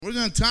We're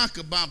going to talk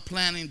about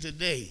planning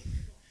today.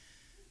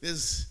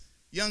 This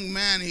young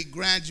man, he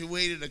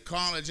graduated a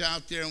college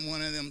out there in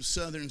one of them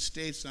southern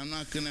states. I'm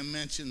not going to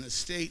mention the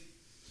state.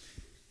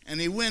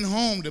 And he went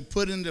home to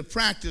put into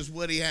practice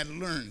what he had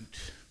learned.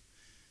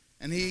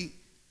 And he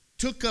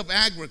took up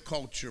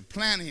agriculture,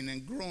 planting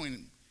and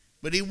growing.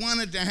 But he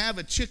wanted to have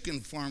a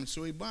chicken farm,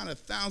 so he bought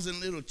 1,000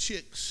 little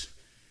chicks,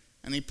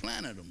 and he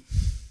planted them.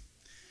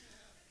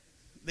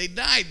 They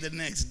died the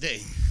next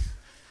day.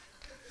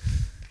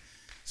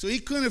 So he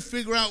couldn't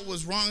figure out what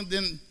was wrong.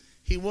 Then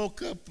he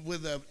woke up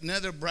with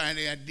another bright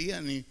idea,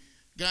 and he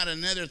got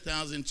another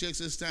 1,000 chicks.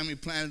 This time he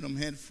planted them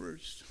head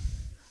first.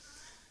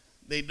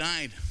 They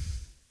died.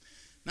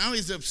 Now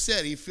he's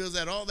upset. He feels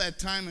that all that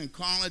time in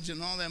college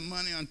and all that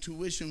money on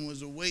tuition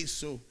was a waste.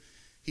 So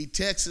he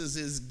texts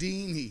his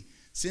dean. He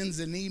sends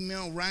an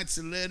email, writes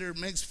a letter,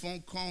 makes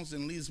phone calls,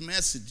 and leaves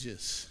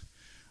messages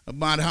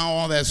about how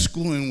all that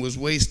schooling was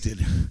wasted.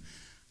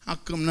 How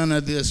come none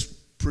of this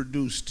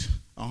produced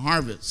a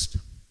harvest?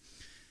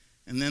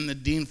 And then the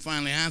dean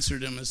finally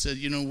answered him and said,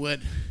 you know what?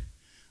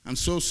 I'm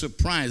so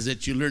surprised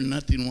that you learned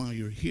nothing while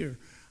you're here.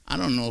 I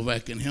don't know if I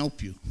can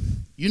help you.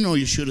 You know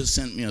you should have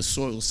sent me a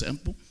soil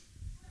sample.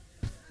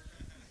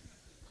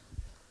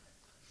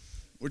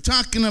 We're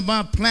talking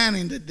about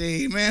planting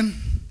today, amen?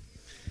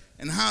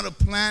 And how to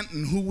plant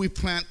and who we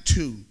plant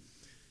to.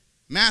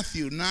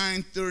 Matthew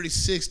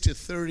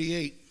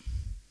 9:36-38.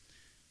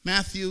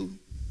 Matthew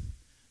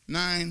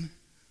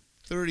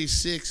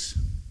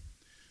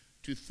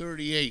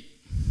 9:36-38.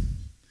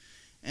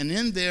 And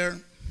in there,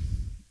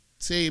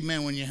 say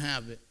amen when you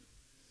have it.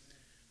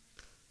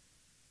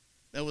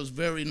 That was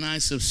very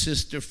nice of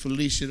Sister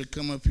Felicia to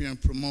come up here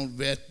and promote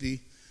Vetty.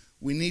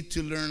 We need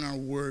to learn our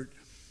word.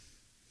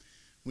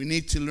 We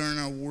need to learn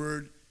our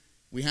word.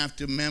 We have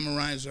to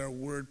memorize our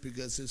word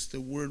because it's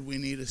the word we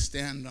need to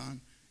stand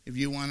on. If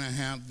you want to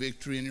have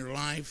victory in your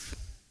life,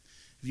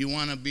 if you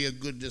want to be a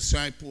good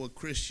disciple, a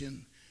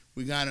Christian,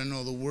 we got to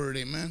know the word,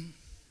 amen?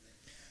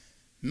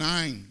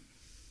 9.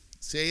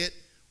 Say it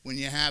when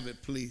you have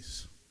it,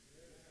 please.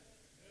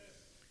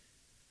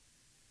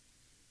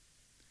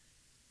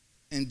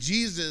 And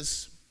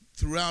Jesus,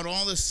 throughout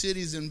all the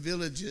cities and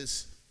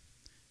villages,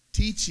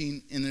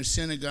 teaching in their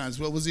synagogues,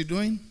 what was he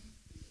doing?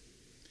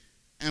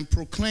 And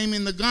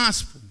proclaiming the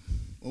gospel.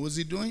 What was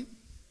he doing?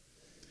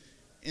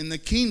 In the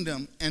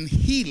kingdom, and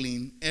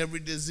healing every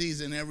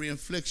disease and every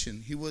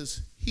affliction. He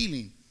was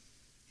healing.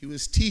 He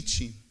was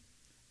teaching.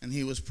 And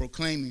he was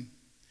proclaiming.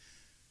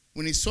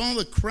 When he saw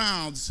the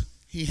crowds,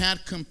 he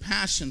had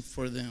compassion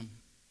for them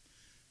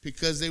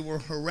because they were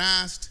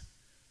harassed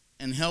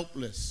and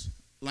helpless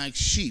like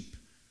sheep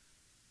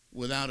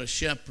without a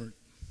shepherd.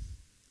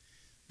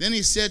 Then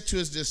he said to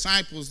his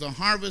disciples, the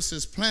harvest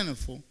is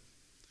plentiful,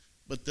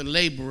 but the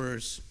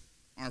laborers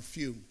are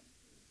few.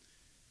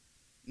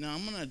 Now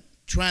I'm going to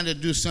try to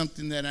do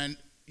something that I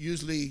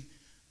usually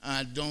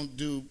don't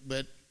do,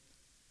 but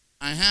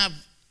I have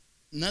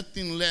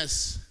nothing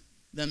less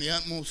than the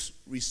utmost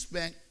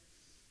respect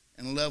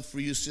and love for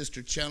you,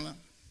 Sister Chella,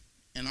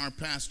 and our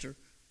pastor,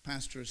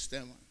 Pastor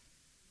Esteban.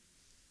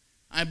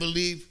 I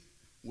believe,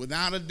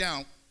 without a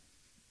doubt,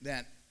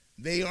 that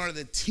they are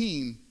the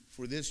team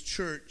for this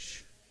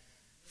church,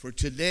 for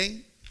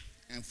today,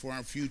 and for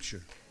our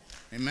future.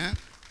 Amen?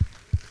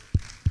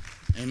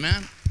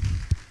 Amen?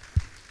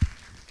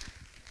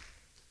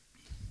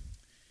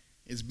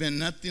 It's been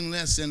nothing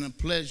less than a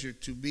pleasure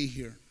to be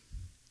here.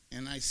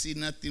 And I see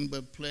nothing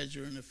but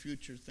pleasure in the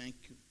future.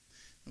 Thank you.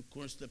 Of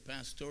course, the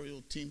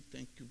pastoral team,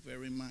 thank you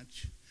very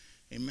much.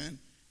 Amen.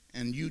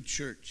 And you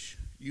church,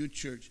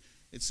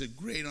 it's a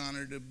great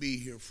honor to be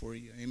here for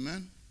you.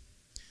 Amen.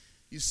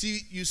 You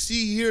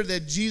see here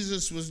that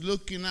Jesus was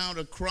looking out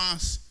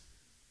across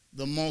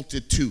the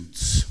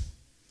multitudes.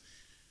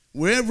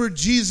 Wherever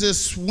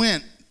Jesus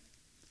went,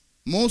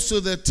 most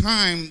of the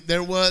time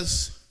there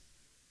was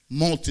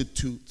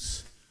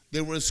multitudes.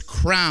 There was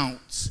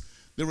crowds.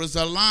 There was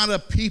a lot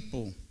of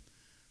people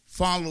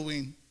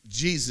following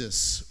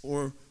Jesus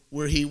or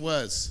where he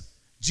was.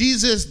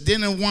 Jesus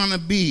didn't want to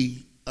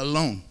be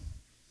alone.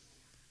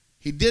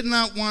 He did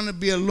not want to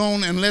be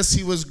alone unless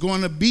he was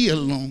going to be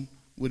alone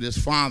with his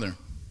Father.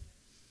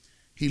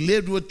 He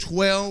lived with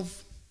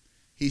 12.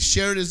 He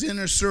shared his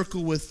inner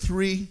circle with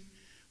 3,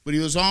 but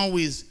he was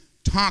always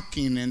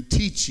talking and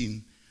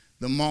teaching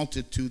the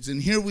multitudes.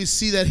 And here we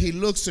see that he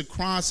looks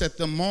across at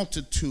the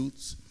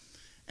multitudes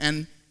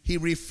and he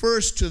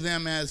refers to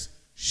them as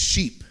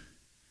sheep.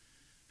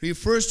 He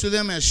refers to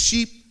them as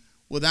sheep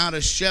without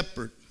a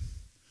shepherd.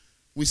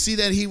 We see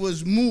that he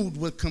was moved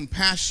with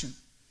compassion.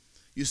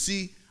 You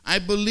see, I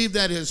believe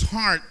that his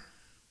heart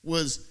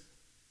was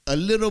a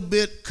little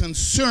bit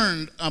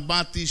concerned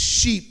about these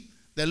sheep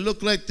that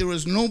looked like there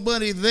was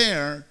nobody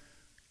there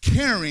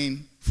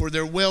caring for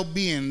their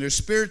well-being, their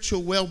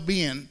spiritual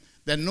well-being,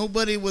 that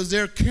nobody was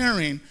there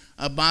caring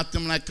about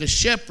them like a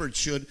shepherd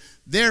should.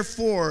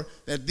 Therefore,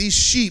 that these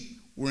sheep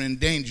were in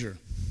danger.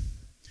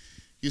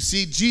 You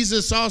see,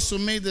 Jesus also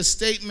made the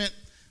statement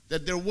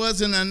that there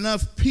wasn't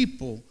enough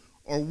people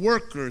or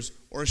workers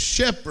or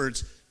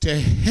shepherds to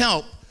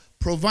help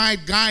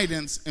provide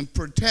guidance and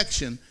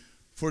protection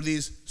for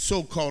these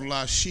so-called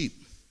lost sheep.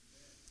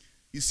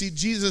 You see,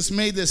 Jesus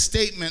made this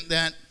statement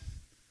that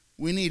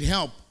we need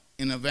help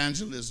in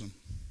evangelism.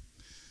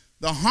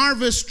 The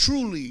harvest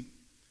truly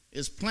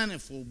is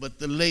plentiful, but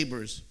the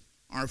labors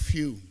are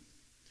few.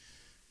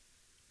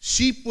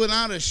 Sheep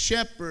without a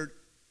shepherd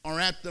are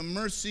at the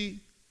mercy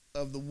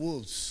of the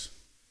wolves.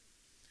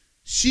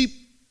 Sheep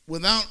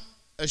without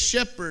a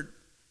shepherd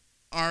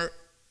are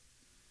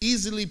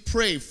easily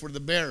prey for the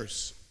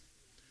bears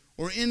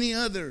or any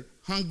other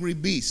hungry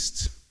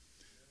beast.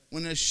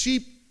 When a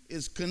sheep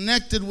is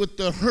connected with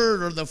the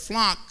herd or the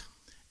flock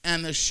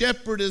and the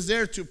shepherd is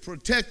there to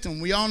protect them,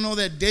 we all know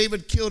that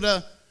David killed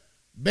a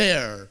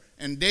bear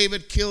and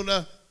David killed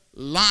a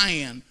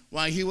lion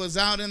while he was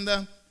out in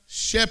the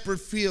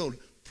shepherd field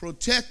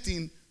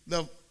protecting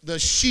the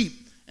sheep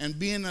and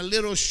being a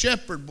little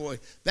shepherd boy.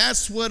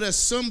 That's what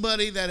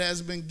somebody that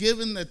has been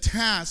given the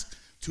task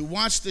to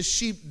watch the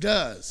sheep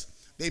does.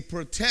 They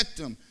protect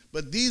them,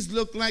 but these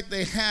look like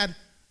they had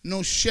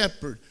no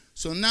shepherd.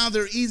 So now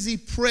they're easy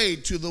prey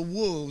to the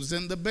wolves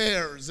and the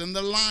bears and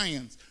the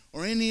lions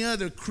or any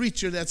other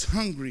creature that's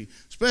hungry,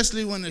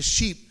 especially when the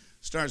sheep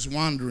starts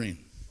wandering.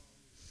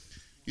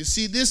 You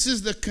see, this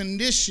is the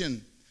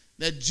condition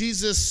that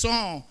Jesus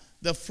saw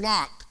the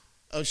flock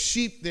of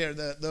sheep there,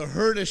 the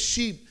herd of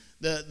sheep,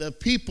 the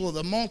people,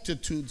 the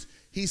multitudes.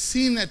 He's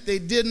seen that they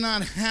did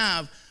not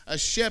have a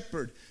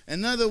shepherd.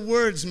 In other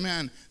words,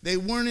 man, they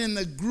weren't in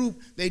the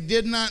group. They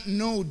did not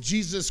know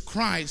Jesus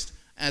Christ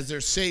as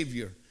their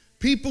Savior.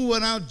 People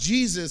without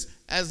Jesus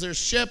as their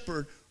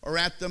shepherd are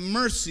at the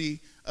mercy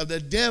of the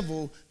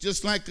devil,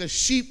 just like a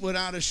sheep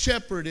without a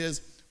shepherd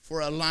is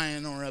for a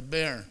lion or a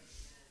bear.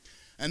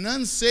 An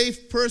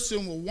unsafe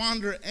person will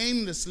wander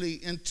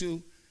aimlessly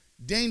into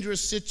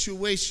dangerous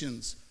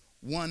situations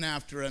one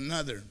after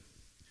another.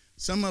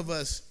 Some of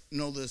us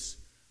know this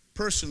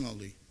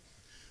personally.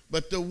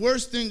 But the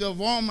worst thing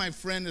of all, my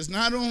friend, is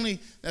not only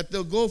that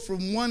they'll go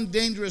from one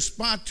dangerous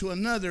spot to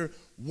another,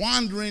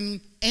 wandering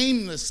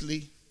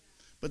aimlessly,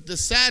 but the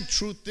sad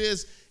truth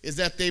is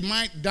that they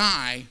might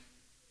die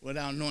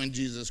without knowing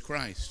Jesus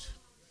Christ.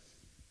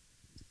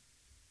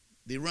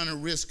 They run a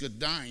risk of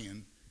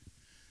dying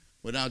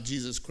without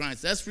Jesus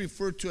Christ. That's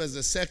referred to as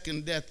the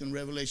second death in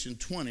Revelation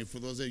 20, for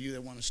those of you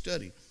that want to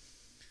study.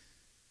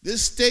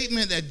 This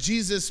statement that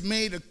Jesus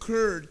made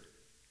occurred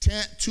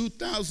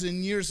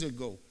 2,000 years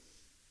ago.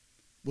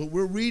 What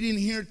we're reading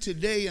here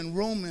today in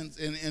Romans,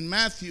 in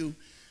Matthew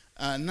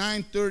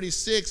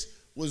 9:36,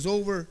 was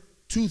over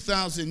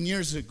 2,000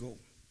 years ago.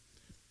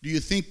 Do you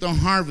think the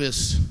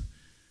harvest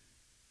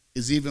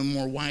is even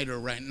more wider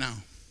right now?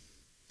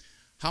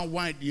 How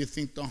wide do you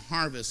think the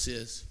harvest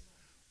is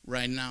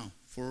right now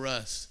for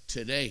us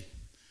today?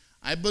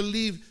 I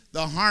believe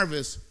the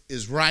harvest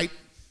is ripe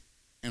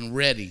and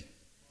ready.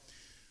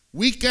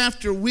 Week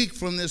after week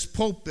from this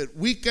pulpit,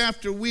 week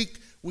after week,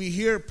 we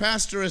hear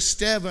Pastor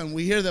Esteban,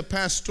 we hear the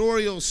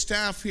pastoral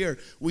staff here,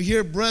 we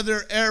hear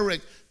Brother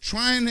Eric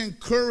trying to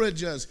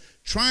encourage us,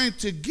 trying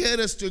to get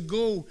us to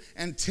go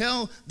and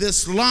tell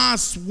this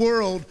lost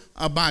world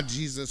about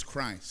Jesus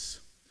Christ.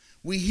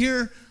 We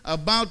hear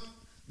about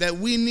that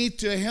we need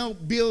to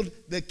help build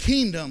the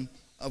kingdom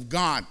of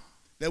God,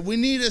 that we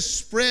need to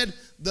spread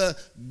the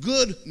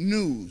good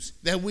news,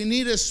 that we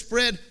need to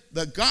spread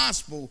the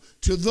gospel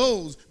to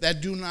those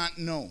that do not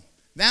know.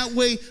 That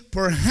way,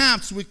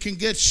 perhaps we can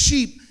get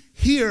sheep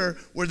here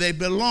where they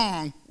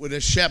belong with a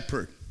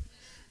shepherd.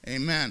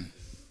 Amen.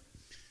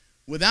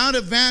 Without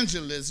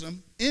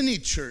evangelism, any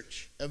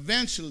church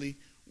eventually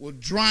will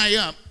dry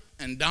up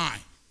and die.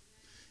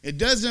 It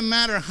doesn't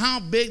matter how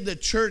big the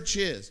church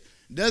is.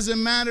 It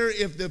doesn't matter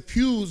if the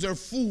pews are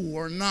full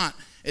or not.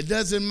 It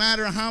doesn't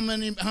matter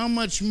how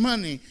much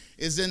money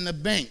is in the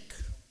bank.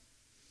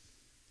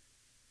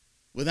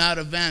 Without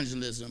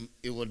evangelism,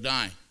 it will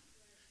die.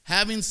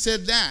 Having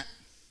said that,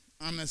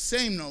 on the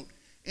same note,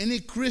 any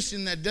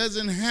Christian that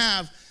doesn't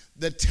have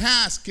the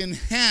task in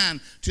hand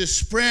to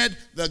spread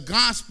the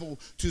gospel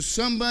to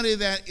somebody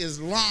that is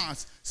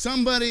lost,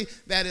 somebody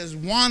that is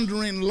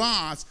wandering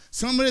lost,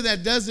 somebody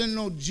that doesn't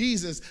know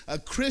Jesus, a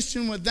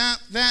Christian without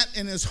that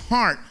in his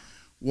heart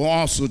will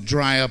also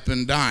dry up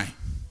and die,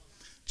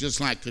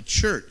 just like a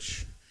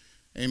church.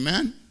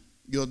 Amen?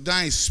 You'll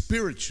die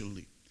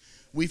spiritually.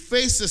 We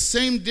face the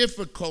same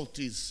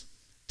difficulties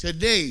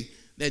today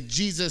that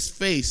Jesus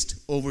faced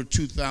over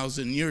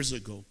 2,000 years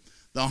ago.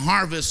 The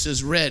harvest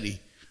is ready,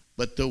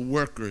 but the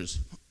workers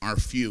are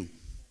few.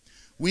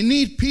 We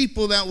need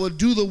people that will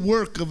do the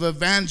work of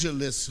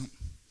evangelism,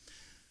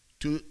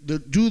 to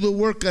do the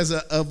work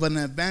of an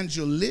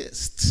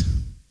evangelist.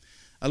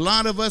 A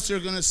lot of us are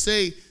going to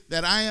say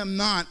that I am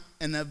not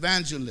an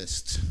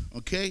evangelist,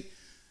 okay?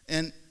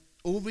 And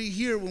over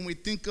here, when we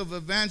think of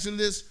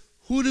evangelists,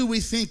 who do we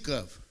think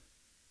of?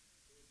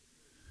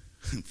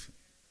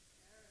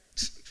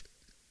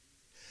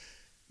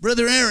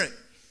 Brother Eric,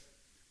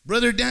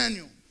 Brother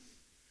Daniel,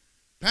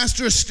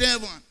 Pastor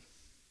Esteban,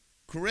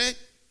 correct?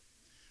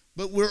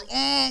 But we're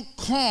all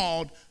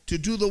called to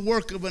do the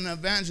work of an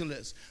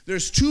evangelist.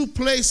 There's two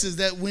places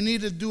that we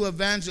need to do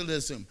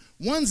evangelism.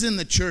 One's in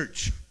the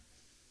church.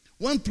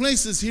 One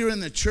place is here in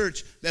the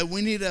church that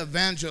we need to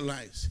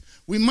evangelize.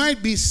 We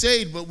might be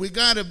saved, but we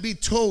got to be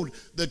told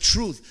the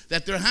truth,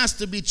 that there has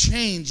to be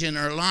change in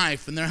our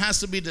life, and there has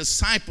to be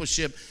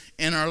discipleship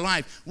in our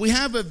life. We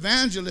have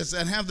evangelists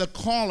that have the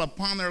call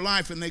upon their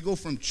life, and they go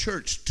from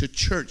church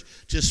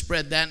to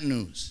spread that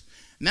news.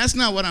 And that's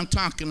not what I'm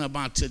talking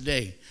about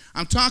today.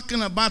 I'm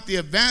talking about the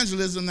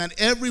evangelism that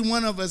every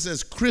one of us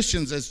as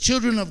Christians, as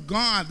children of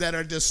God, that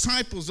are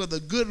disciples of the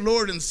good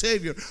Lord and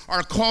Savior,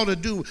 are called to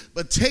do,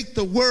 but take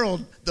the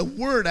word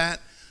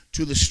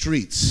to the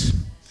streets.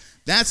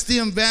 That's the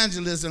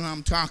evangelism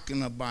I'm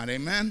talking about,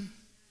 amen?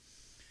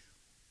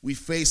 We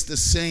face the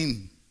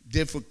same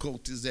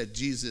difficulties that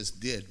Jesus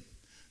did.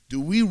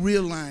 Do we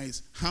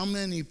realize how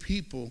many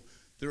people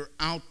that are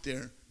out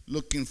there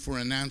looking for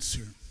an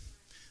answer?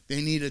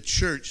 They need a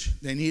church.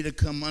 They need to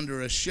come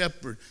under a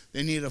shepherd.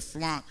 They need a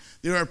flock.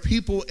 There are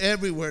people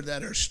everywhere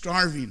that are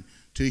starving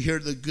to hear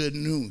the good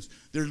news.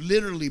 There are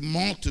literally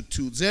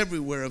multitudes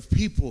everywhere of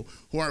people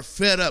who are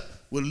fed up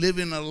with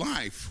living a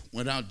life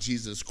without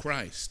Jesus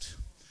Christ.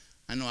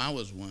 I know I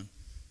was one.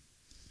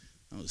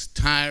 I was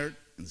tired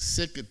and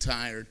sick and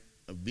tired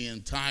of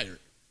being tired.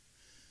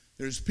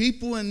 There's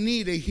people in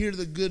need to hear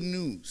the good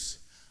news.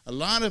 A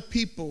lot of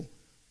people,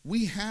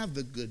 we have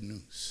the good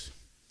news.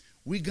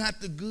 We got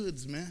the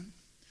goods, man.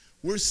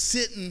 We're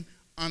sitting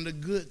on the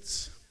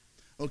goods,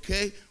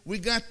 okay? We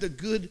got the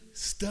good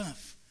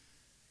stuff.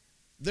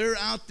 They're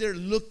out there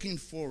looking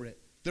for it.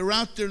 They're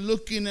out there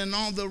looking in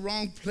all the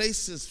wrong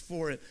places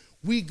for it.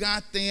 We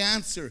got the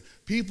answer.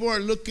 People are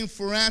looking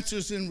for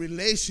answers in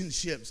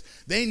relationships.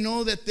 They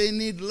know that they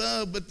need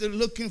love, but they're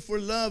looking for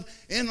love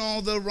in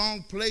all the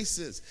wrong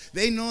places.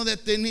 They know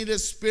that they need a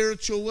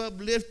spiritual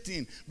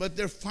uplifting, but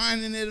they're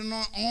finding it in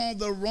all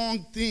the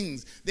wrong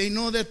things. They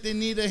know that they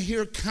need to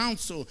hear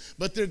counsel,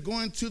 but they're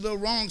going to the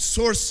wrong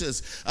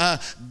sources.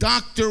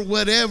 Doctor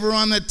whatever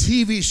on the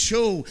TV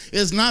show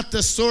is not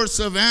the source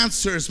of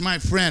answers, my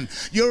friend.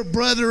 Your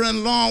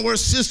brother-in-law or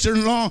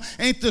sister-in-law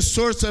ain't the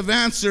source of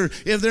answer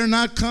if they're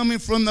not coming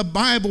from the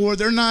Bible or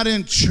they're not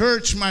in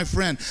church, my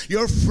friend.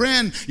 Your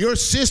friend, your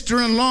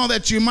sister-in-law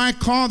that you might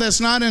call that's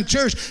not in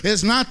church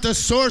is not the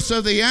source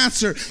of the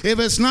answer if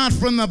it's not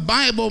from the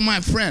Bible,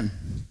 my friend.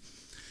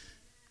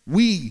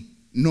 We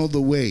know the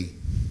way.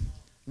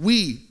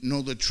 We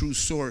know the true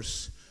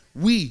source.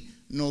 We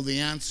know the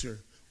answer.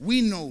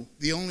 We know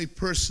the only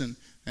person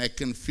that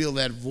can fill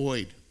that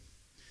void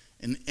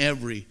in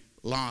every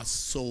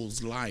lost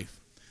soul's life,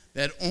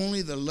 that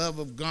only the love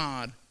of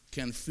God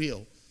can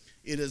fill.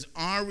 It is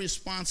our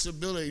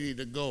responsibility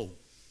to go.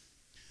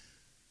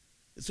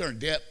 It's our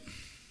debt.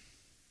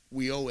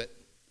 We owe it.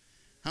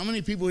 How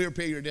many people here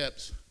pay your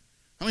debts?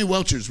 How many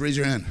Welchers? Raise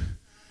your hand.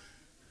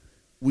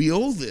 We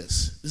owe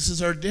this. This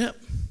is our debt.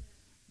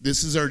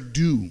 This is our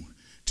due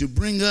to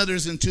bring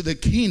others into the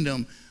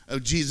kingdom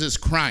of Jesus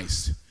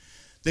Christ.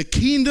 The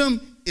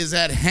kingdom is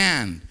at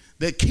hand.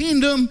 The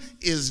kingdom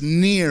is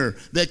near.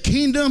 The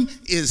kingdom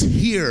is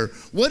here.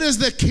 What is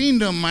the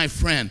kingdom, my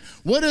friend?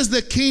 What is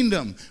the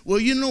kingdom?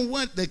 Well, you know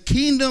what? The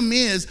kingdom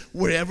is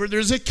wherever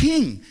there's a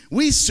king.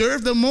 We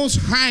serve the Most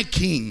High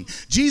King.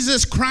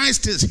 Jesus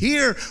Christ is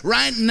here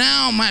right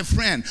now, my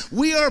friend.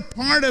 We are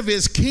part of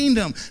his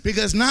kingdom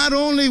because not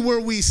only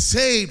were we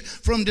saved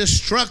from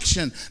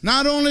destruction,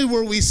 not only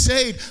were we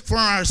saved from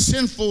our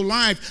sinful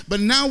life, but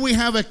now we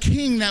have a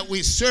king that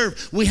we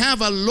serve. We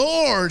have a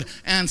Lord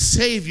and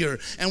Savior,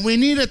 and we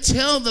need to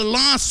tell the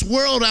lost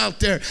world out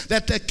there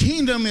that the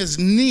kingdom is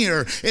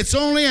near. It's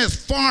only as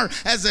far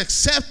as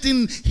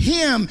accepting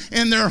him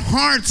in their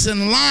hearts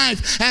and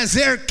life as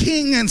their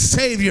king and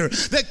savior.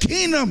 The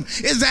kingdom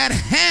is at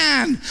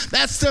hand.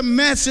 That's the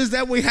message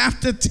that we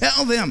have to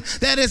tell them,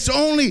 that it's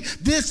only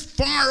this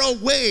far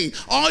away.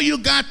 All you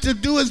got to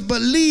do is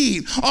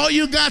believe. All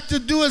you got to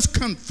do is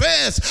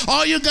confess.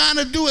 All you got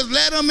to do is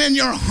let him in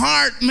your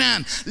heart,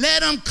 man.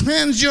 Let him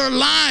cleanse your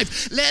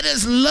life. Let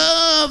his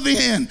love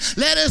in.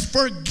 Let his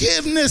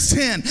forgiveness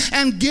in,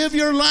 and give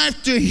your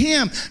life to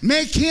him.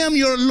 Make him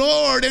your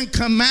Lord and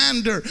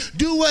commander.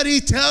 Do what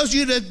he tells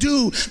you to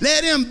do.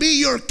 Let him be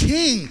your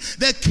king.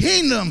 The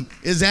kingdom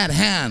is at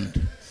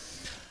hand.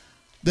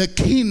 The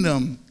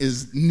kingdom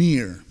is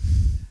near.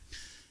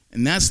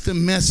 And that's the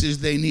message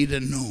they need to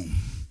know.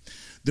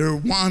 They're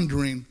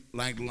wandering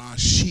like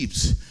lost sheep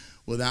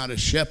without a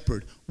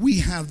shepherd. We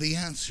have the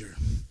answer,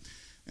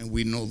 and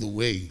we know the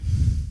way.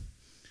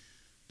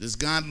 Does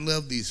God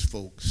love these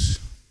folks?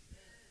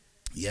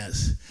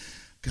 Yes,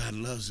 God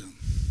loves them.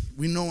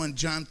 We know in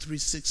John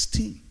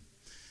 3:16,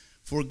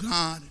 for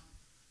God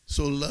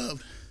so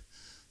loved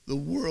the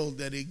world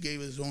that he gave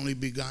his only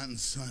begotten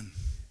son.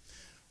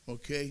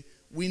 Okay?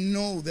 We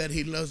know that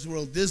he loves the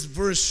world. This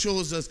verse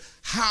shows us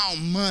how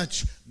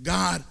much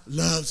God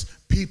loves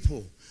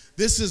people.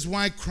 This is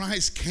why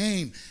Christ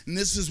came, and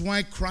this is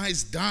why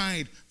Christ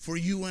died for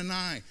you and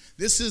I.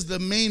 This is the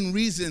main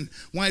reason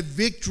why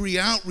Victory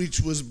Outreach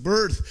was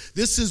birthed.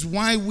 This is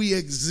why we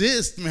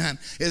exist, man,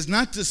 is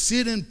not to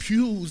sit in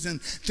pews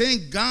and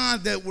thank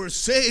God that we're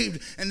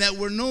saved and that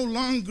we're no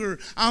longer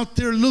out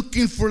there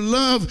looking for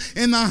love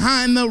in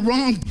the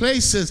wrong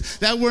places,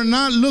 that we're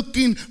not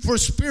looking for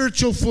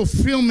spiritual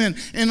fulfillment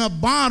in a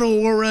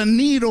bottle or a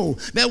needle,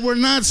 that we're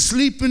not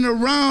sleeping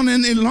around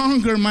any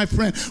longer, my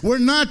friend. We're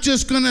not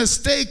just going to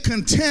stay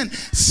content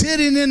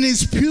sitting in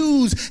these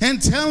pews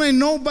and telling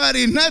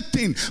nobody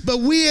nothing, but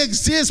we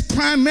exist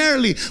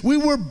primarily. We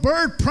were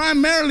birthed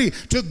primarily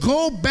to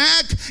go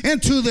back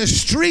into the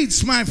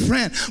streets, my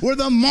friend, where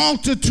the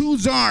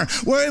multitudes are,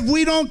 where if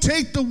we don't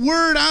take the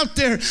word out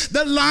there,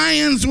 the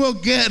lions will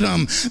get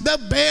them,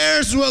 the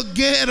bears will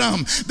get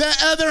them, the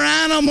other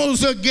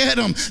animals will get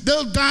them.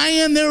 They'll die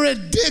in their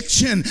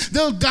addiction.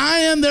 They'll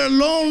die in their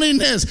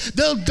loneliness.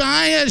 They'll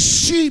die as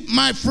sheep,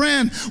 my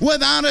friend,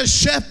 without a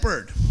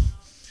shepherd.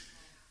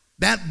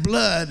 That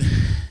blood,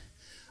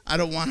 I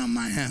don't want on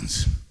my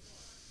hands.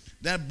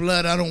 That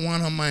blood, I don't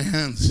want on my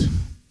hands.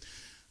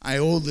 I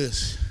owe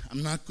this.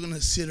 I'm not going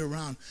to sit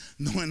around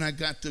knowing I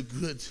got the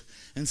goods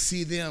and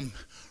see them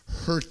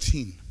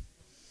hurting.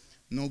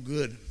 No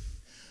good.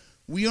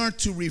 We are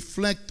to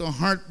reflect the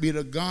heartbeat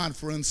of God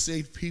for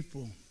unsaved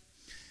people.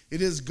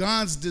 It is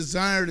God's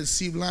desire to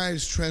see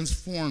lives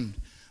transformed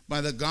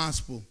by the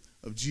gospel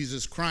of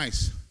Jesus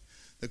Christ.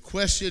 The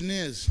question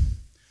is,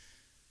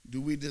 do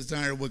we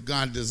desire what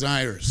God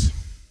desires?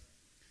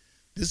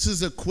 This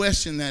is a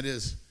question that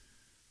is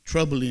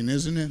troubling,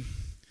 isn't it?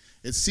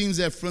 It seems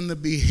that from the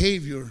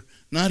behavior,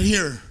 not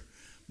here,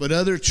 but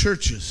other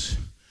churches,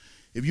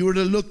 if you were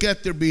to look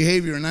at their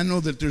behavior, and I know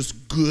that there's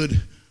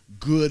good,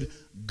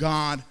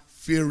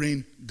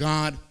 God-fearing,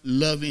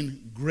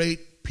 God-loving,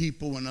 great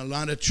people in a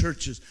lot of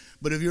churches,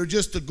 but if you're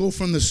just to go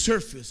from the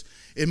surface,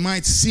 it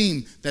might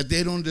seem that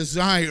they don't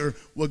desire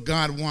what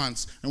God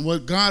wants. And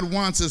what God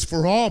wants is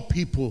for all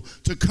people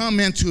to come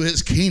into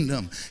his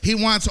kingdom. He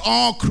wants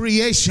all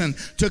creation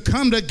to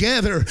come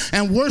together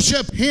and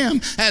worship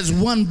him as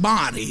one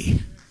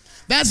body.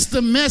 That's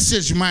the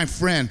message, my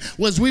friend,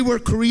 was we were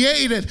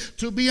created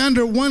to be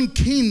under one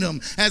kingdom,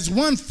 as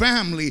one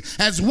family,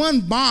 as one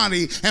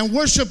body, and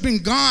worshiping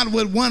God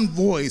with one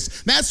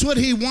voice. That's what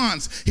he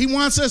wants. He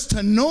wants us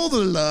to know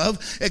the love,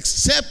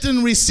 accept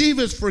and receive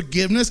his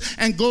forgiveness,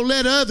 and go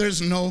let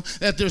others know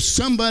that there's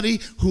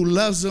somebody who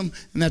loves them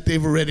and that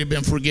they've already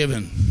been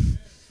forgiven.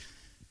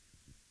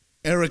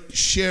 Eric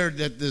shared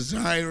that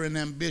desire and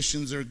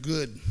ambitions are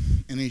good,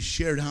 and he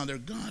shared how they're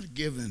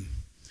God-given.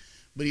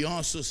 But he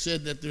also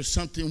said that there's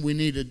something we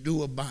need to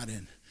do about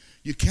it.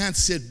 You can't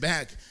sit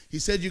back. He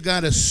said you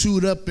got to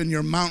suit up in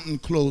your mountain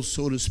clothes,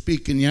 so to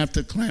speak, and you have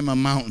to climb a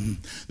mountain.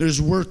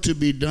 There's work to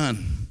be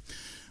done.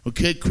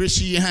 Okay,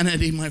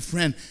 Christianity, my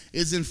friend,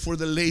 isn't for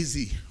the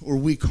lazy or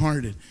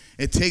weak-hearted.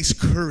 It takes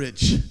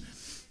courage.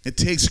 It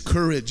takes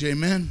courage,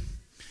 amen?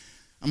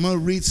 I'm going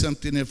to read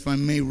something, if I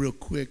may, real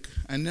quick.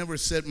 I never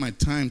set my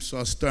time, so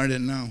I'll start it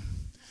now.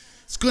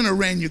 It's going to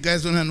rain. You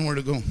guys don't have nowhere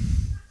to go.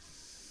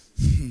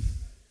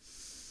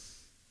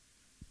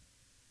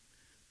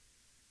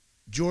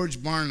 George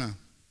Barna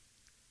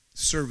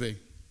survey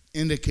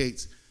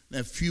indicates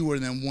that fewer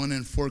than 1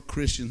 in 4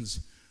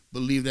 Christians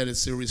believe that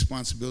it's their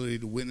responsibility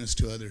to witness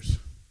to others.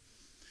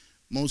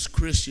 Most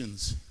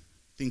Christians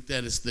think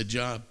that it's the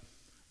job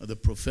of the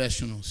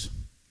professionals,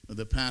 of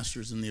the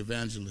pastors and the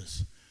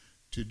evangelists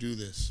to do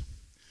this.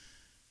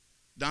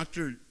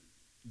 Dr.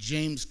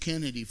 James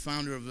Kennedy,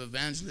 founder of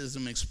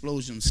Evangelism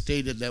Explosion,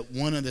 stated that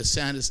one of the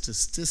saddest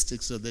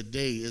statistics of the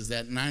day is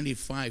that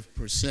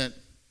 95%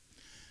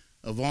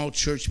 of all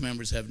church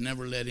members have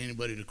never led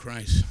anybody to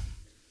Christ.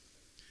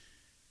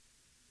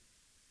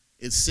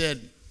 It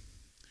said,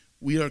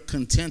 we are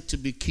content to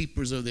be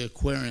keepers of the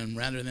aquarium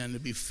rather than to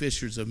be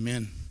fishers of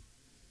men.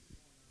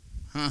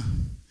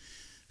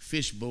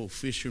 Fishbowl,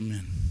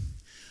 fishermen.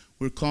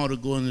 We're called to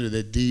go into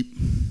the deep.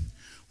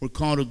 We're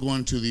called to go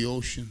into the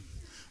ocean.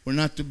 We're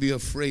not to be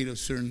afraid of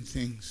certain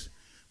things.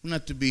 We're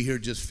not to be here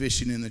just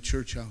fishing in the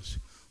church house.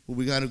 Well,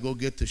 we got to go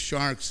get the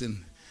sharks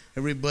and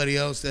everybody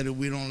else that if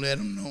we don't let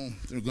them know,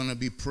 they're going to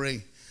be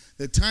prey.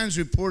 The Times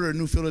Reporter in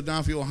New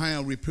Philadelphia,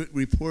 Ohio,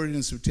 reported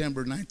in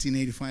September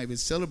 1985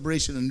 its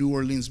celebration of New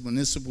Orleans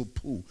municipal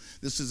pool.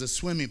 This is a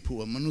swimming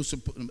pool,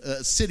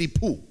 a city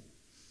pool.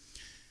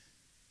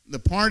 The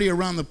party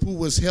around the pool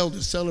was held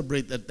to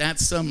celebrate that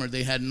summer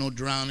they had no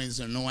drownings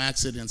or no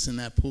accidents in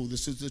that pool.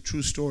 This is a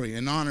true story.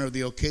 In honor of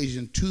the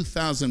occasion,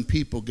 2,000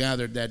 people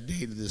gathered that day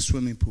to the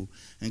swimming pool,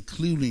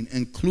 including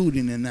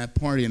in that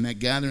party and that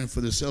gathering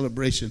for the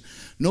celebration.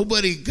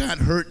 Nobody got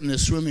hurt in the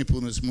swimming pool,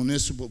 in this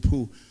municipal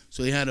pool,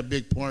 so they had a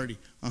big party.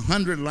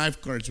 100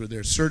 lifeguards were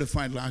there,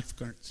 certified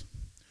lifeguards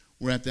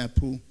were at that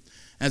pool.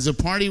 As the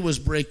party was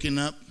breaking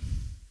up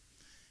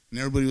and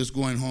everybody was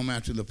going home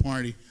after the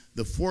party,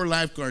 the 4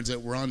 lifeguards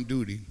that were on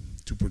duty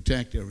to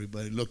protect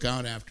everybody, look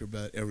out after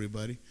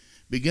everybody,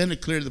 began to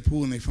clear the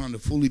pool, and they found a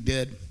fully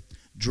dead,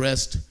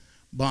 dressed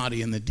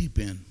body in the deep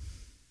end.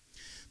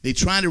 They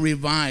tried to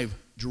revive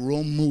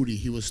Jerome Moody.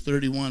 He was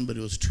 31, but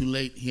it was too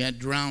late. He had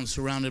drowned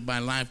surrounded by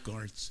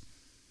lifeguards.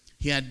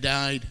 He had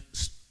died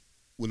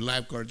with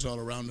lifeguards all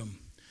around him,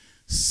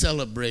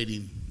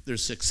 celebrating their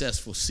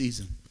successful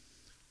season.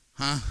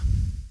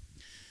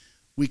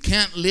 We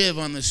can't live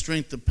on the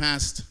strength of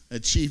past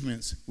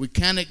achievements. We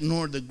can't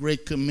ignore the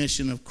great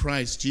commission of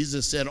Christ.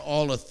 Jesus said,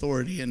 all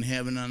authority in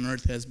heaven and on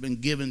earth has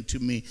been given to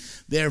me.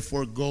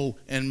 Therefore, go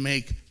and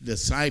make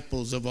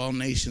disciples of all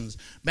nations,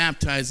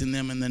 baptizing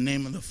them in the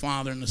name of the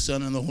Father and the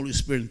Son and the Holy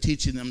Spirit, and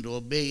teaching them to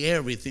obey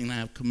everything I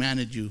have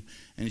commanded you.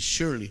 And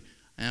surely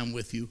I am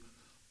with you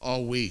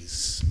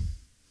always.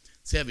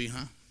 It's heavy,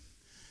 huh?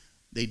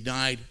 They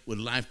died with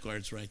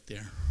lifeguards right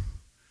there.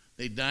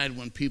 They died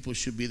when people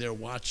should be there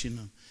watching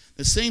them.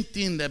 The same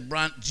thing that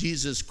brought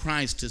Jesus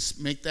Christ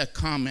to make that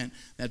comment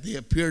that they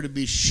appear to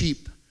be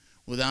sheep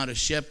without a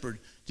shepherd.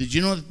 Did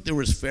you know that there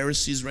was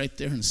Pharisees right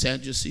there and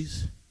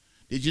Sadducees?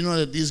 Did you know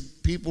that these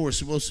people were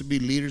supposed to be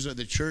leaders of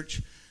the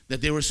church?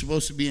 That they were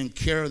supposed to be in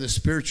care of the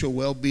spiritual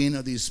well-being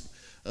of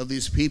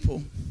these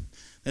people?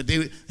 That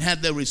they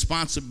had the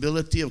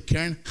responsibility of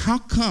caring? How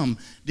come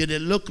did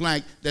it look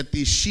like that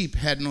these sheep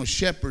had no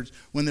shepherds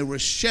when there were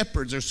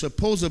shepherds or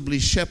supposedly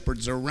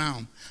shepherds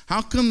around?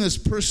 How come this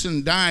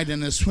person died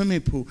in a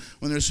swimming pool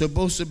when they're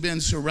supposed to have been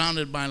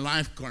surrounded by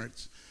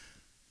lifeguards?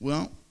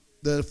 Well,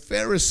 the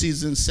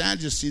Pharisees and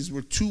Sadducees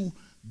were too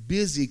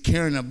busy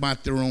caring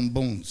about their own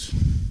bones.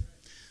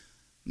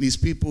 These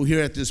people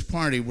here at this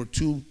party were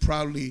too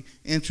probably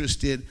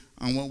interested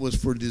on what was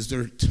for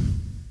dessert,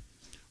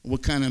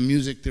 what kind of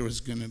music there was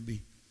going to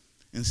be,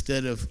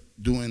 instead of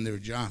doing their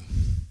job,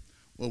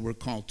 what we're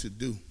called to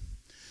do.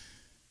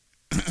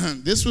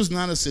 This was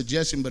not a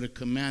suggestion but a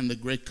command, the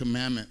great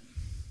commandment.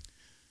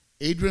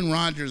 Adrian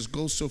Rogers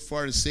goes so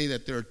far to say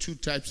that there are two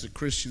types of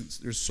Christians.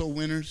 There's soul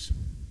winners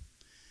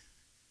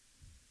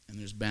and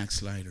there's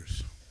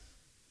backsliders.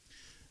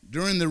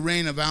 During the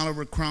reign of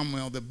Oliver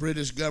Cromwell, the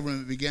British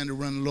government began to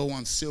run low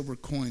on silver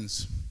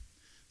coins.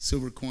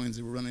 Silver coins,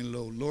 they were running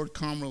low. Lord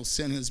Cromwell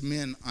sent his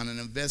men on an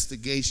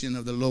investigation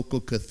of the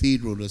local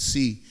cathedral to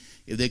see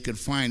if they could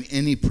find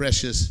any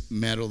precious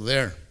metal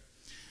there.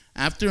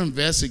 After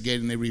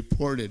investigating, they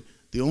reported,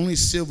 the only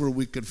silver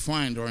we could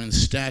find are in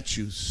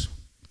statues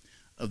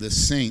of the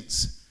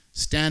saints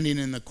standing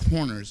in the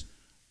corners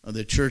of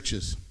the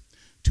churches.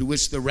 To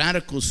which the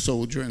radical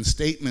soldier and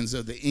statements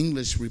of the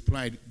English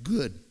replied,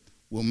 good,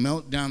 we'll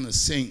melt down the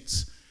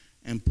saints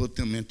and put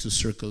them into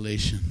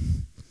circulation.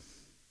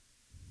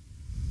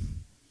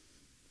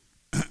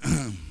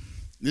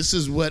 This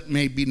is what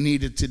may be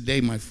needed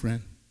today, my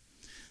friend.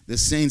 The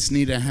saints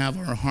need to have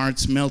our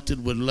hearts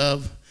melted with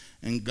love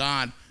and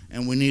God,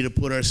 and we need to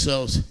put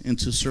ourselves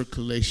into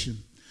circulation.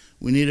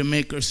 We need to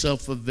make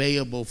ourselves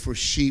available for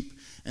sheep,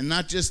 and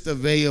not just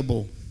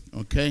available,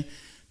 okay?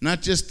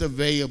 Not just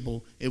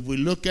available. If we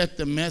look at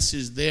the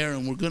message there,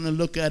 and we're going to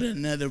look at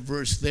another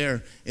verse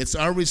there, it's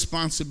our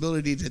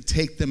responsibility to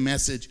take the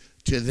message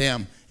to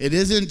them. It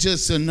isn't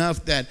just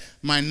enough that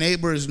my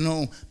neighbors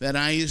know that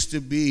I used to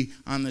be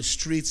on the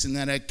streets and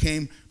that I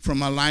came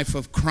from a life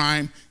of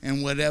crime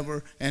and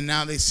whatever, and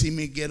now they see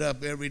me get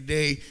up every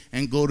day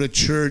and go to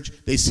church.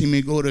 They see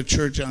me go to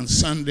church on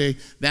Sunday.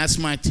 That's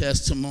my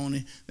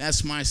testimony.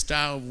 That's my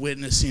style of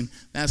witnessing.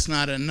 That's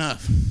not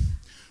enough.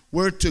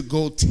 We're to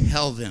go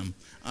tell them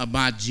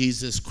about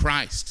Jesus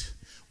Christ.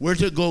 We're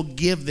to go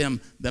give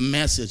them the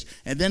message.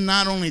 And then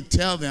not only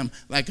tell them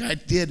like I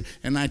did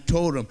and I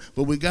told them,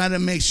 but we got to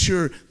make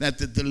sure that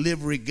the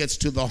delivery gets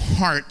to the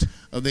heart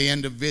of the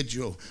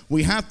individual.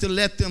 We have to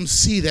let them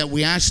see that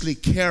we actually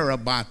care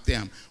about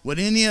them. Would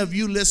any of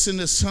you listen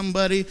to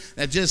somebody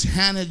that just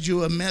handed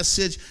you a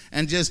message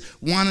and just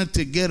wanted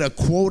to get a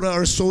quota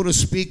or so to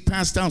speak,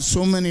 passed out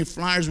so many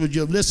flyers? Would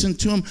you have listened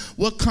to them?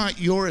 What caught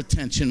your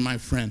attention, my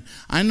friend?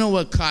 I know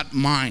what caught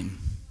mine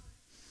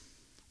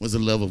was the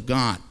love of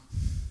God.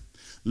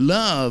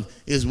 Love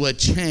is what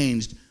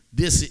changed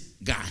this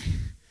guy.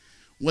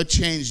 What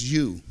changed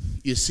you,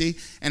 you see?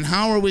 And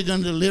how are we going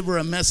to deliver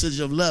a message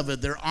of love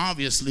if they're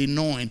obviously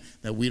knowing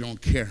that we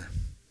don't care?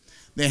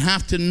 They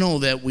have to know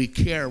that we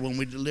care when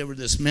we deliver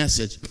this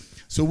message.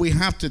 So we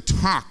have to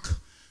talk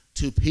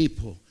to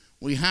people.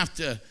 We have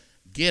to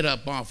get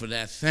up off of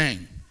that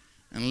thing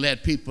and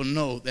let people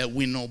know that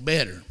we know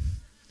better.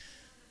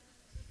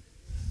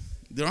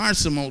 There are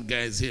some old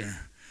guys here.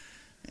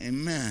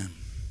 Amen.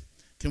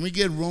 Can we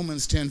get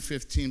Romans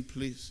 10:15,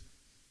 please?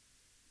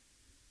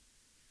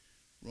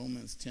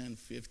 Romans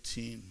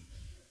 10:15.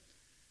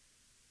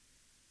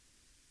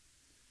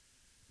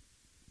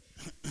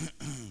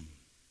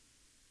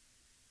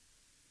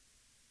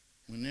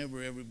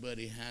 Whenever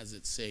everybody has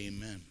it, say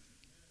amen.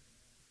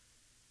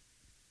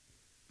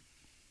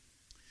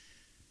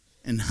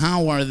 And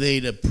how are they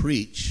to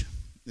preach?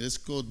 Let's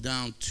go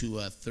down to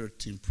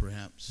 13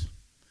 perhaps.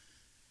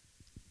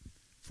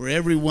 For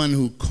everyone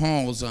who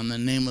calls on the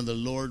name of the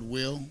Lord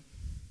will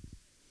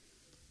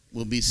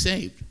be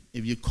saved.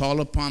 If you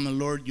call upon the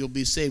Lord, you'll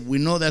be saved. We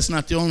know that's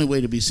not the only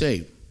way to be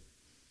saved.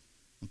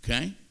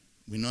 Okay?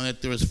 We know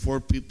that there was 4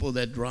 people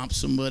that dropped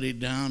somebody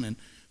down, and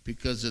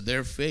because of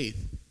their faith,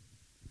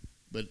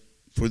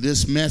 for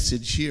this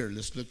message here.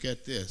 Let's look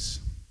at this.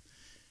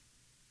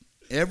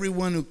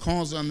 Everyone who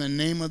calls on the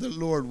name of the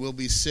Lord will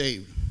be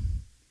saved.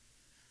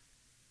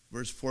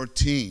 Verse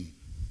 14.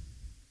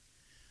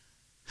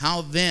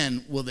 How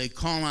then will they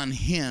call on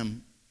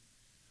him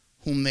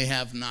whom they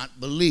have not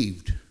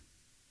believed?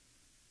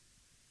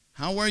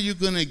 How are you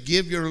going to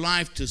give your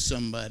life to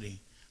somebody?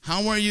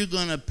 How are you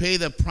going to pay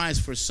the price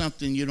for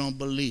something you don't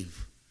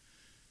believe?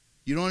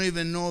 You don't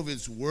even know if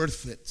it's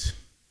worth it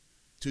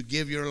to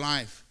give your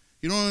life.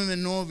 You don't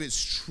even know if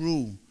it's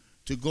true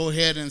to go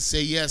ahead and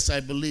say, yes, I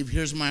believe.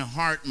 Here's my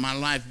heart, my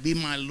life. Be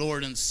my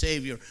Lord and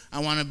Savior. I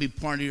want to be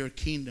part of your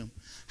kingdom.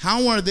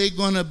 How are they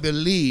going to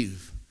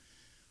believe?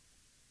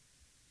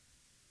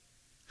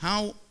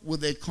 How will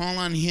they call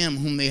on him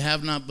whom they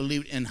have not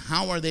believed? And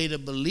how are they to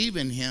believe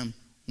in him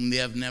whom they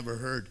have never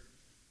heard?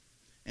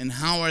 And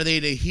how are they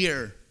to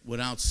hear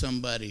without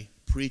somebody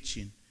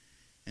preaching?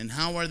 And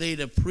how are they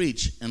to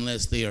preach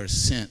unless they are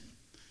sent?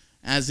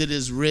 As it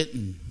is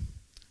written,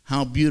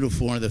 how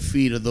beautiful are the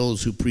feet of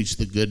those who preach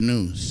the good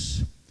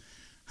news.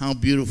 How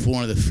beautiful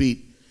are the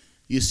feet.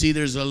 You see,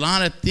 there's a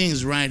lot of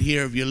things right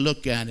here if you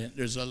look at it.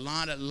 There's a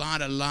lot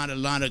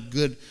of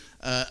good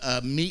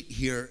meat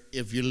here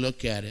if you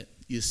look at it.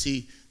 You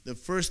see, the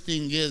first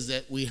thing is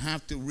that we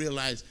have to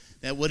realize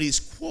that what he's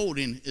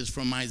quoting is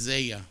from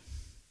Isaiah.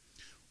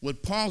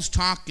 What Paul's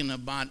talking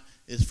about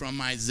is from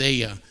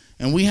Isaiah.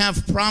 And we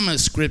have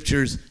promise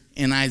scriptures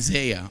in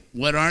Isaiah.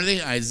 What are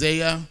they?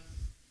 Isaiah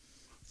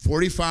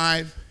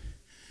 45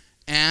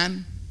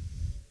 and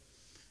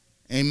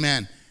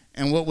amen.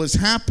 And what was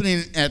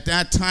happening at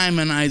that time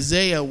in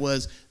Isaiah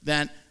was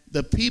that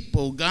the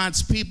people,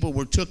 God's people,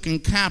 were taken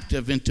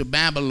captive into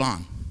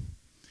Babylon.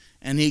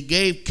 And he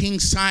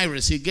gave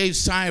Cyrus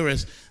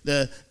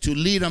to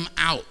lead them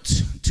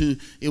out.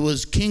 It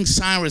was King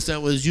Cyrus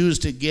that was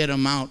used to get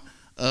them out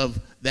of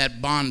that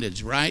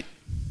bondage, right?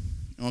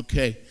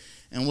 Okay.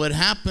 And what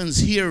happens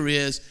here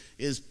is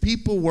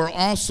people were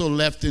also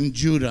left in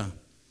Judah.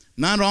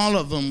 Not all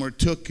of them were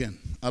taken.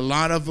 A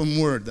lot of them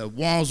were. The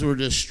walls were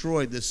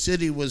destroyed. The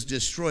city was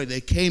destroyed.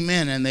 They came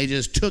in and they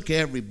just took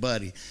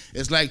everybody.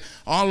 It's like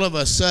all of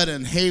a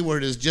sudden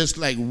Hayward is just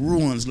like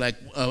ruins, like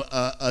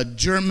a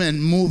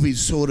German movie,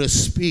 so to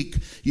speak.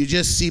 You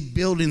just see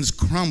buildings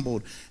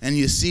crumbled and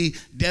you see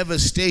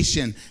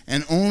devastation,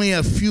 and only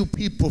a few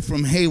people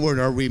from Hayward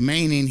are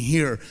remaining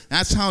here.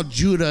 That's how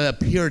Judah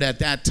appeared at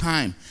that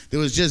time. There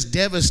was just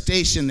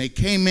devastation. They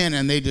came in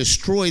and they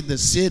destroyed the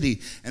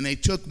city, and they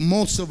took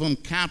most of them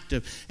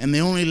captive, and they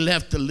only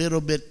left a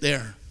little bit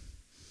there.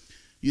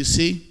 You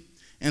see?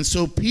 And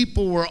so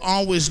people were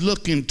always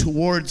looking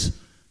towards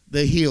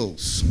the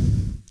hills.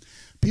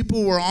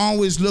 People were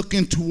always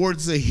looking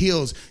towards the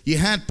hills. You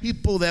had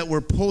people that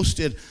were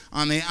posted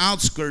on the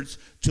outskirts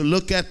to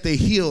look at the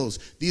hills.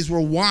 These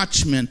were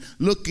watchmen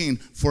looking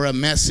for a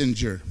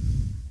messenger.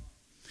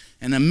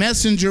 And a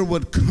messenger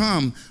would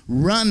come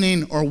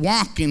running or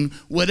walking,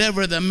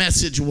 whatever the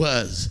message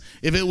was.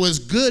 If it was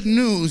good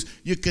news,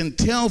 you can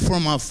tell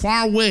from a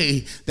far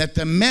way that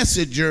the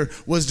messenger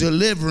was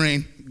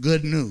delivering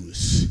good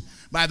news.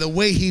 By the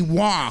way he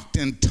walked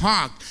and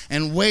talked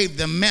and waved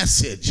the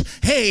message.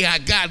 Hey, I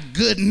got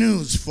good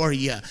news for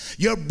you.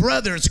 Your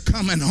brother's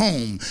coming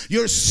home.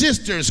 Your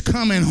sister's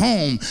coming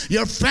home.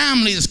 Your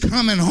family's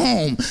coming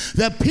home.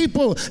 The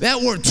people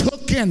that were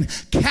taken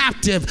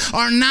captive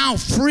are now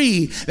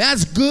free.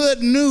 That's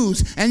good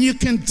news. And you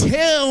can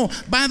tell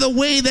by the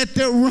way that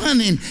they're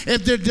running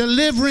if they're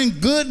delivering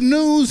good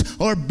news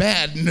or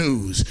bad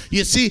news.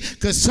 You see,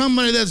 because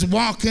somebody that's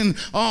walking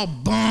all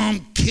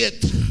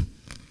bum-kicked,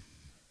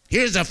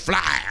 here's a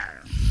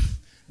flyer,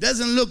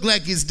 doesn't look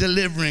like he's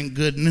delivering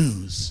good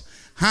news.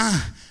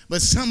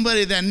 But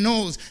somebody that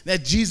knows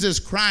that Jesus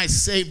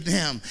Christ saved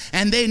them,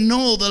 and they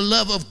know the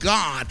love of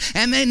God,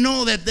 and they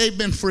know that they've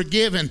been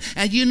forgiven.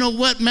 And you know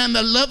what, man?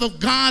 The love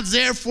of God's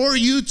there for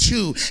you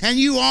too. And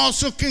you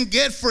also can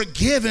get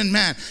forgiven,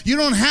 man. You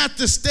don't have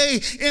to stay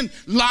in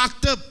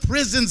locked up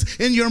prisons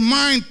in your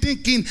mind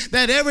thinking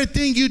that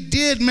everything you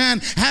did, man,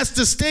 has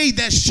to stay.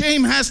 That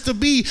shame has to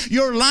be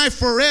your life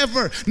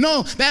forever.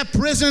 No, that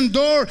prison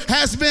door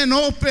has been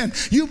opened.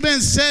 You've been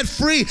set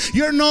free.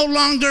 You're no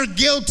longer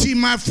guilty,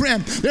 my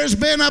friend. There's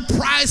been a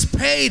price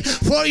paid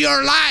for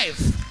your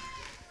life.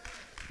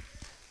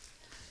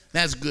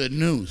 That's good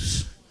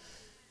news.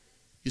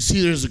 You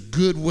see, there's a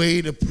good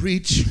way to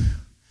preach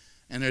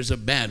and there's a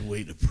bad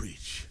way to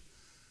preach.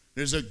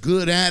 There's a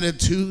good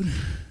attitude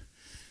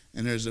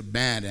and there's a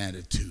bad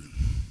attitude.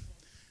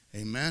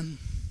 Amen.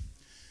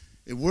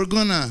 If we're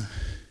going to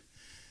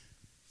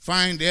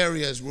find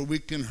areas where we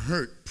can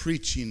hurt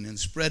preaching and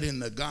spreading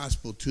the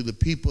gospel to the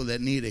people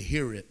that need to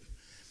hear it,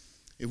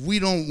 if we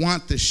don't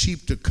want the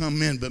sheep to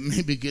come in but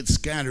maybe get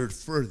scattered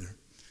further,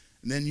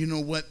 then you know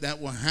what? That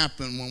will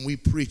happen when we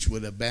preach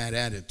with a bad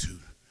attitude.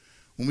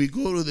 When we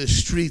go to the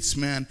streets,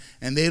 man,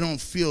 and they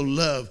don't feel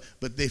love,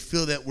 but they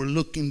feel that we're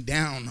looking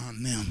down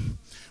on them.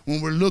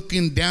 When we're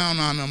looking down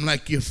on them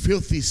like you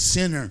filthy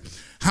sinner,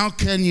 How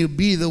can you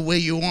be the way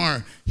you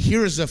are?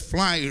 Here's a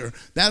flyer.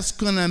 That's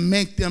going to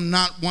make them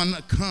not want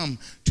to come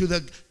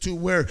to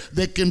where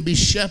they can be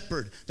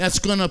shepherded. That's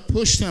going to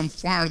push them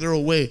farther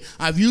away.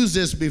 I've used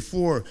this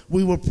before.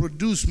 We will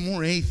produce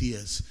more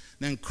atheists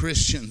than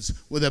Christians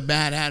with a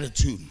bad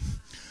attitude.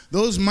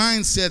 Those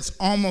mindsets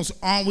almost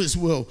always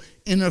will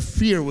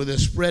interfere with the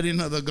spreading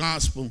of the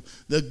gospel.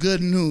 The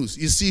good news,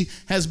 you see,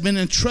 has been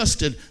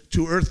entrusted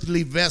to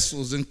earthly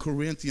vessels in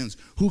Corinthians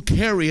who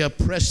carry a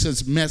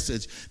precious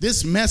message.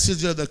 This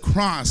message of the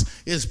cross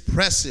is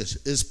precious,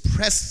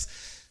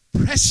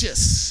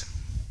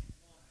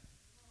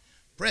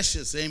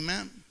 precious,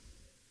 amen?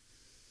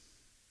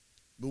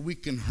 But we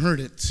can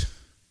hurt it.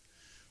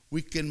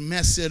 We can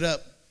mess it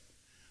up.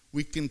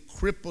 We can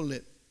cripple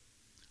it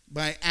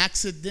by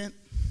accident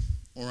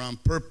or on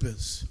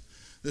purpose.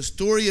 The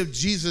story of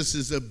Jesus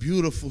is a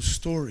beautiful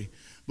story,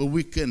 but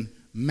we can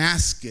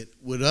mask it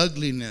with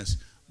ugliness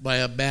by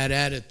a bad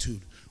attitude.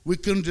 We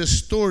can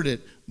distort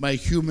it by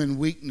human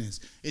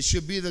weakness. It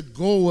should be the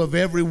goal of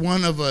every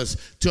one of us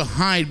to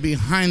hide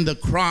behind the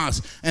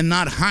cross and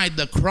not hide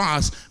the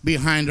cross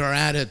behind our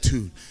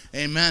attitude.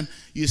 Amen.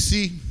 You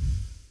see,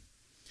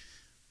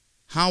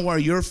 how are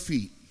your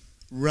feet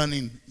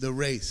running the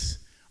race?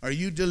 Are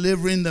you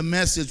delivering the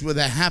message with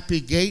a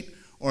happy gait?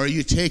 Or are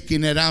you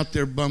taking it out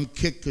there bum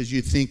kick because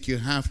you think you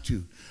have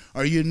to?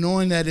 Are you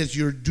knowing that it's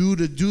your due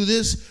to do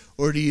this?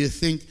 Or do you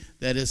think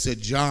that it's a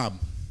job?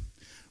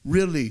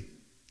 Really,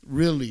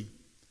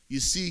 you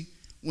see,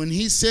 when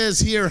he says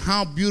here,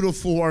 how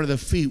beautiful are the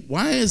feet,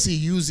 why is he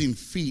using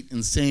feet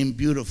and saying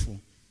beautiful?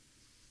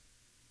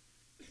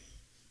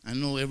 I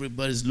know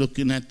everybody's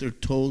looking at their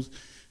toes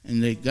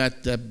and they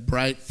got that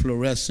bright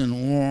fluorescent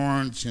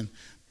orange and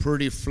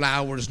pretty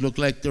flowers, look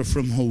like they're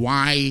from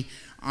Hawaii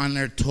on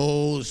their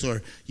toes,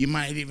 or you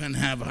might even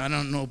have, I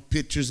don't know,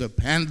 pictures of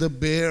panda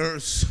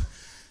bears.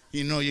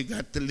 You know, you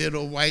got the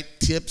little white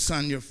tips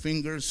on your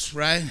fingers,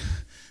 right?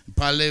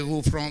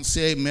 Parlez-vous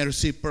français,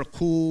 merci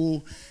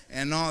beaucoup,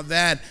 and all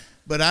that.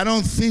 But I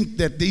don't think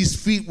that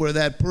these feet were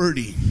that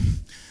pretty.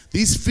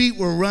 These feet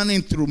were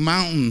running through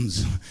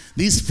mountains.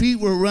 These feet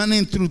were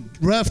running through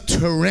rough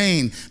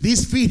terrain.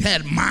 These feet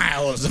had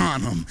miles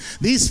on them.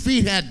 These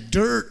feet had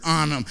dirt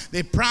on them.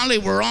 They probably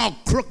were all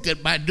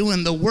crooked by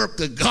doing the work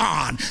of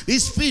God.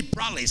 These feet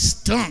probably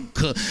stunk.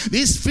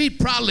 These feet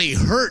probably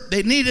hurt.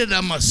 They needed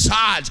a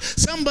massage.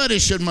 Somebody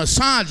should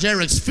massage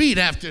Eric's feet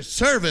after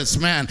service,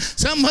 man.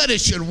 Somebody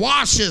should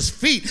wash his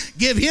feet.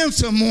 Give him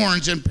some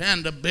orange and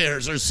panda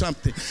bears or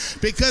something.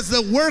 Because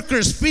the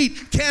worker's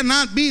feet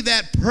cannot be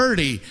that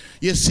pretty.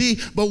 You see,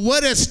 but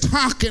what it's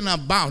talking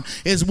about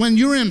is when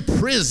you're in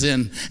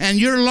prison and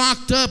you're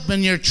locked up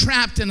and you're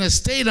trapped in a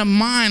state of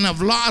mind of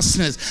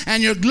lostness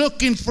and you're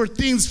looking for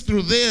things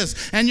through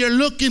this and you're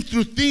looking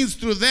through things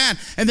through that,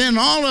 and then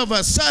all of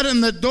a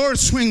sudden the door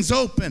swings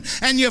open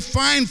and you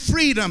find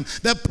freedom.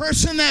 The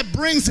person that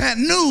brings that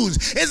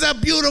news is a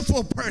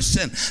beautiful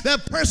person. The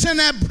person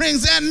that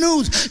brings that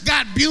news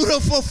got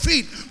beautiful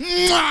feet.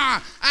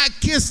 Mwah! I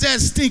kissed that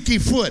stinky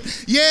foot.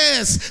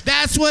 Yes,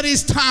 that's what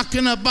he's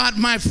talking about,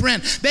 my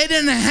friend. They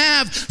didn't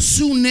have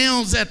shoe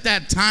nails at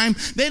that time.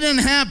 They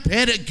didn't have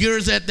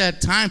pedicures at that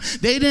time.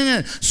 They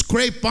didn't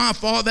scrape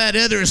off all that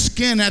other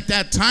skin at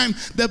that time.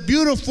 The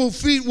beautiful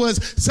feet was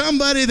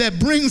somebody that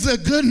brings the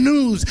good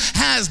news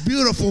has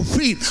beautiful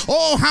feet.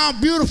 Oh, how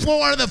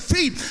beautiful are the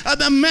feet of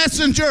the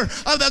messenger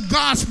of the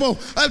gospel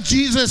of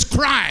Jesus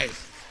Christ.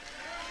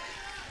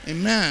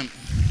 Amen.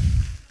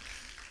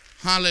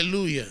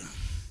 Hallelujah.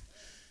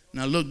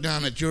 Now look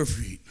down at your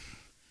feet.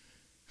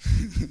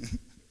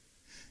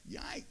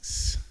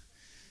 Yikes.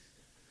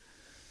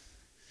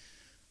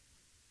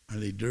 Are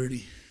they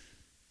dirty?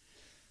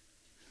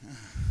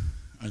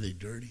 Are they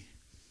dirty?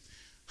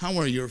 How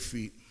are your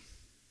feet?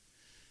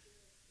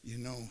 You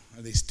know,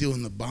 are they still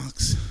in the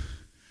box?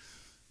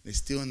 They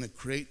still in the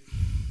crate?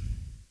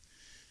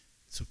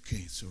 It's okay,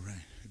 it's all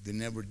right. They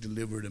never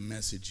delivered a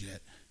message yet.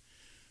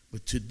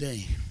 But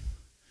today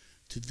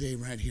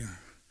right here,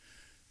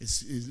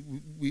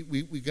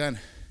 we got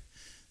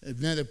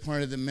another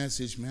part of the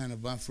message, man,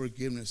 about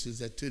forgiveness is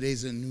that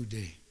today's a new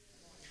day.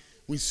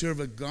 We serve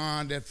a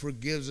God that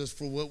forgives us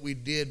for what we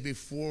did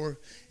before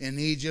in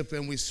Egypt,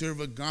 and we serve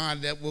a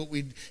God that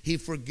He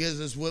forgives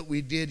us what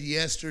we did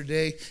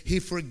yesterday. He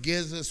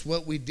forgives us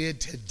what we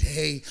did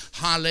today.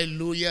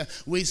 Hallelujah.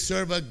 We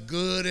serve a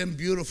good and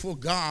beautiful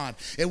God.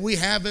 And we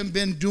haven't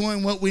been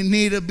doing what we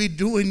need to be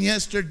doing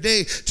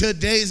yesterday.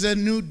 Today's a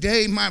new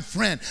day, my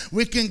friend.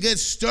 We can get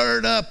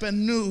stirred up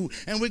and new,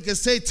 and we can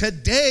say,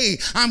 today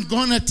I'm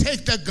going to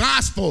take the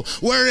gospel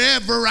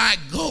wherever I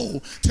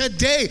go.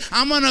 Today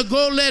I'm going to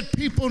go let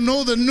people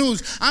know the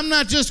news. I'm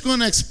not just going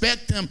to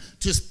expect them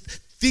to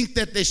think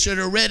that they should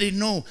already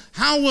know.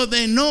 How will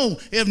they know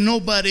if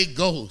nobody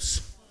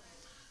goes?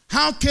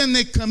 How can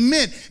they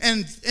commit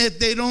and if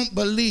they don't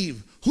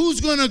believe? Who's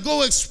going to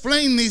go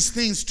explain these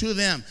things to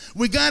them?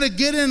 We got to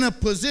get in a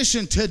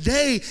position.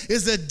 Today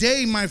is a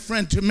day, my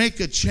friend, to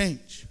make a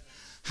change.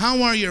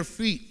 How are your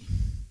feet?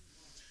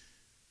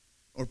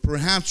 Or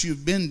perhaps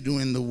you've been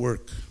doing the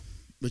work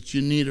but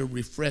you need a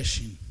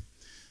refreshing.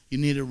 You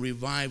need a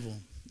revival.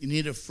 You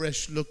need a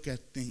fresh look at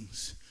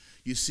things.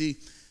 You see,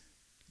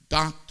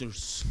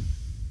 doctors,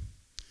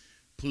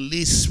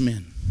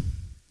 policemen,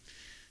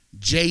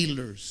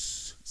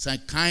 jailers,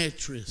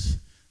 psychiatrists,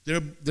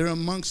 they're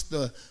amongst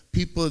the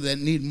people that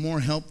need more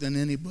help than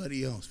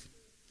anybody else,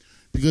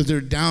 because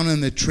they're down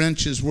in the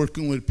trenches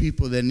working with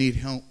people that need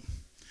help.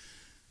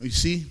 You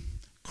see,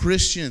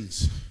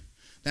 Christians,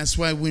 that's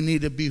why we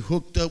need to be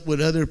hooked up with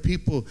other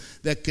people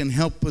that can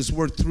help us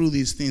work through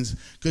these things.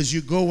 Because you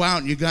go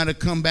out, you got to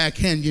come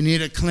back in. You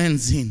need a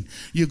cleansing.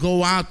 You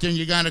go out and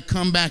you got to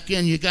come back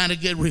in. You got to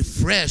get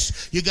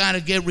refreshed. You got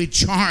to get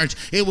recharged.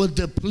 It will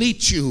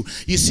deplete you.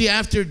 You see,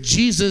 after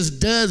Jesus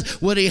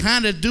does what he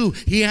had to do,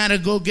 he had to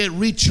go get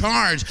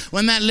recharged.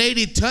 When that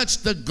lady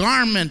touched the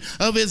garment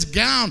of his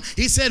gown,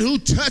 he said, "Who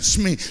touched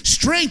me?"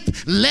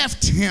 Strength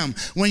left him.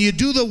 When you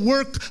do the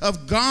work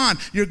of God,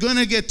 you're going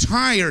to get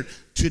tired.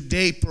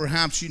 Today,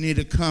 perhaps you need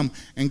to come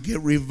and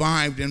get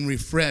revived and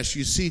refreshed.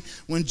 You see,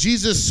 when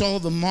Jesus saw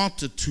the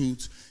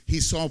multitudes, he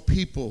saw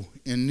people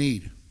in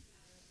need.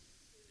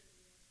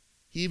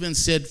 He even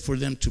said for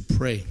them to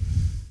pray.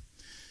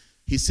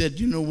 He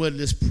said, you know what,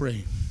 let's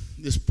pray.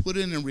 Let's put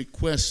in a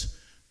request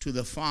to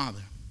the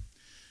Father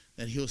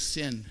that he'll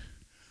send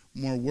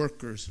more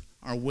workers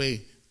our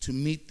way to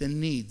meet the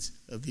needs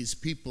of these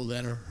people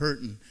that are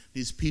hurting,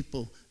 these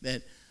people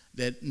that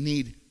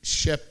need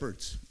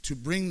shepherds, to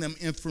bring them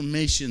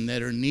information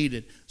that are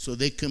needed so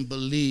they can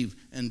believe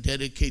and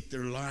dedicate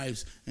their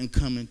lives and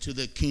come into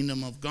the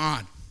kingdom of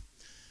God.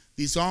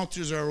 These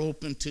altars are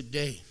open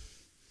today.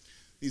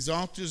 These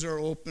altars are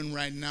open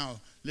right now.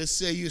 Let's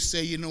say you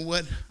say, you know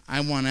what? I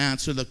want to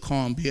answer the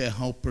call and be a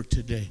helper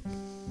today.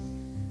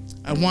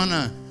 I want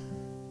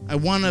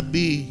to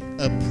be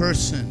a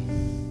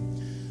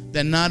person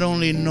that not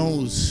only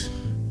knows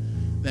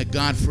that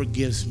God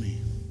forgives me.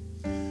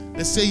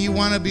 Let's say you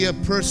want to be a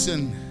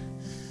person.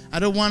 I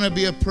don't want to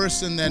be a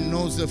person that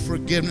knows the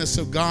forgiveness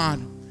of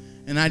God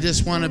and I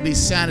just want to be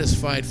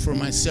satisfied for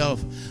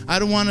myself. I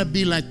don't want to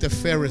be like the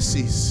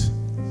Pharisees,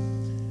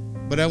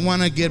 but I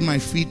want to get my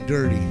feet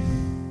dirty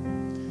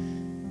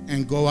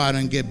and go out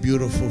and get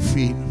beautiful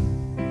feet.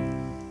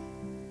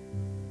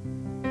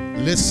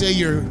 Let's say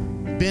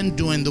you've been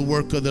doing the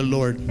work of the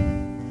Lord.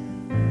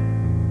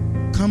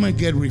 Come and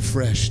get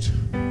refreshed.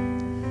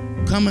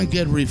 Come and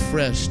get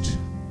refreshed.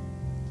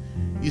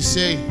 You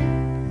say,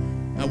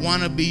 I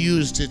want to be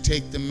used to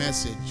take the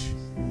message.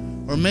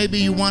 Or maybe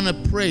you want to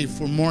pray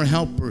for more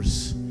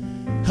helpers.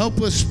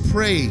 Help us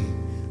pray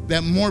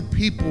that more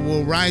people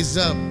will rise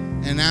up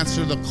and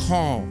answer the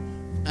call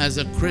as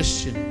a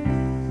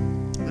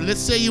Christian. Let's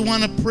say you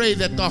want to pray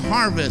that the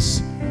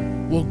harvest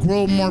will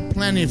grow more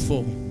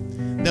plentiful,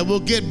 that we'll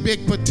get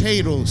big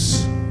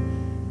potatoes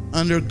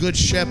under good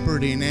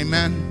shepherding.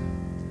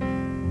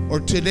 Amen. Or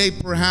today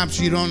perhaps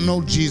you don't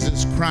know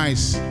Jesus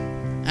Christ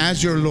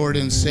as your Lord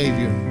and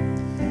Savior.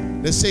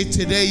 Let's say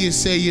today you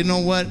say, you know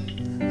what?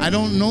 I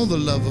don't know the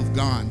love of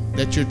God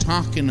that you're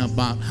talking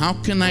about. How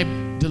can I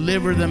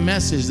deliver the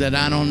message that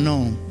I don't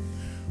know?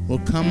 Well,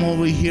 come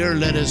over here,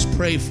 let us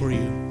pray for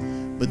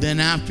you. But then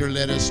after,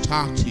 let us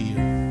talk to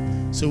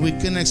you so we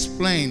can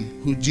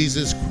explain who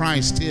Jesus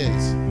Christ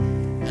is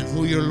and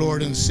who your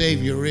Lord and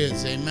Savior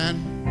is.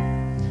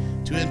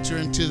 Amen? To enter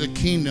into the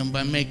kingdom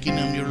by making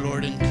him your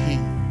Lord and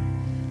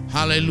King.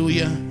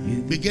 Hallelujah.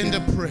 Begin to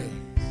pray.